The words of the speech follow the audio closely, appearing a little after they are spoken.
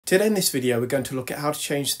Today in this video we're going to look at how to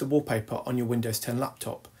change the wallpaper on your Windows 10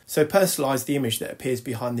 laptop. So personalise the image that appears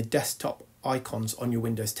behind the desktop icons on your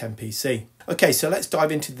Windows 10 PC. Okay, so let's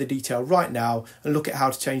dive into the detail right now and look at how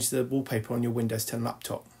to change the wallpaper on your Windows 10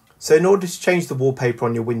 laptop. So in order to change the wallpaper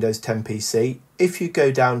on your Windows 10 PC, if you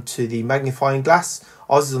go down to the magnifying glass,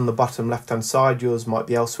 ours is on the bottom left hand side, yours might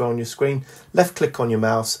be elsewhere on your screen, left click on your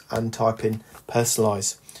mouse and type in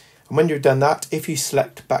personalise. And when you've done that, if you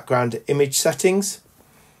select background image settings,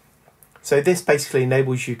 so this basically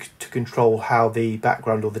enables you to control how the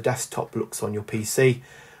background or the desktop looks on your PC.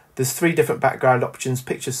 There's three different background options: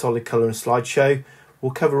 picture, solid colour and slideshow.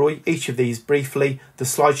 We'll cover each of these briefly. The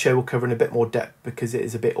slideshow will cover in a bit more depth because it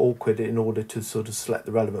is a bit awkward in order to sort of select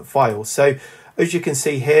the relevant files. So as you can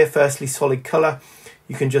see here, firstly solid colour,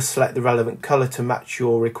 you can just select the relevant colour to match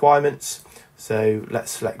your requirements. So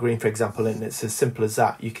let's select green for example, and it's as simple as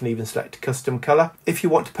that. You can even select a custom colour. If you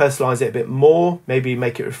want to personalise it a bit more, maybe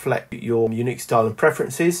make it reflect your unique style and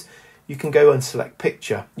preferences, you can go and select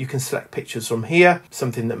picture. You can select pictures from here,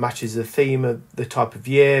 something that matches the theme of the type of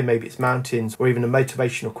year, maybe it's mountains or even a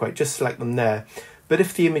motivational quote, just select them there. But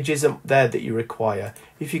if the image isn't there that you require,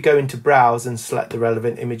 if you go into browse and select the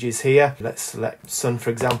relevant images here, let's select sun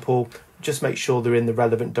for example, just make sure they're in the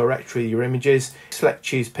relevant directory, your images, select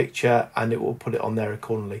choose picture and it will put it on there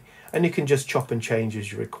accordingly. And you can just chop and change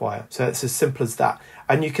as you require. So it's as simple as that.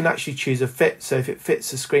 And you can actually choose a fit. So if it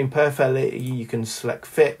fits the screen perfectly, you can select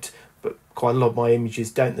fit, but quite a lot of my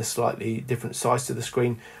images don't, they're slightly different size to the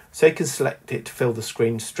screen. So you can select it to fill the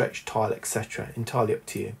screen, stretch, tile, etc. Entirely up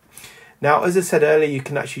to you. Now, as I said earlier, you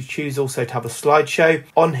can actually choose also to have a slideshow.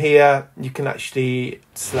 On here, you can actually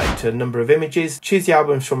select a number of images. Choose the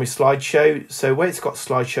albums from your slideshow. So where it's got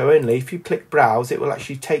slideshow only, if you click browse, it will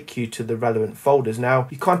actually take you to the relevant folders. Now,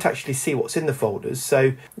 you can't actually see what's in the folders.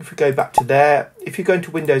 So if we go back to there, if you go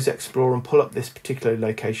into Windows Explorer and pull up this particular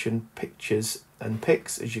location, pictures and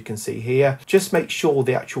pics, as you can see here, just make sure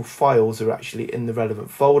the actual files are actually in the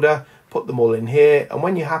relevant folder. Put them all in here. And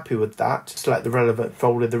when you're happy with that, select the relevant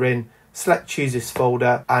folder they're in. Select choose this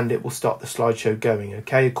folder and it will start the slideshow going,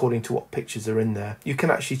 okay, according to what pictures are in there. You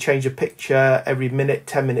can actually change a picture every minute,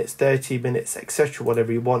 10 minutes, 30 minutes, etc.,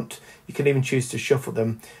 whatever you want. You can even choose to shuffle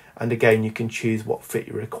them, and again you can choose what fit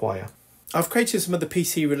you require. I've created some other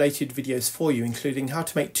PC related videos for you, including how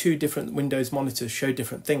to make two different Windows monitors show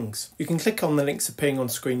different things. You can click on the links appearing on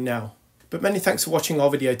screen now. But many thanks for watching our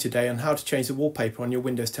video today on how to change the wallpaper on your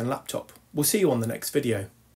Windows 10 laptop. We'll see you on the next video.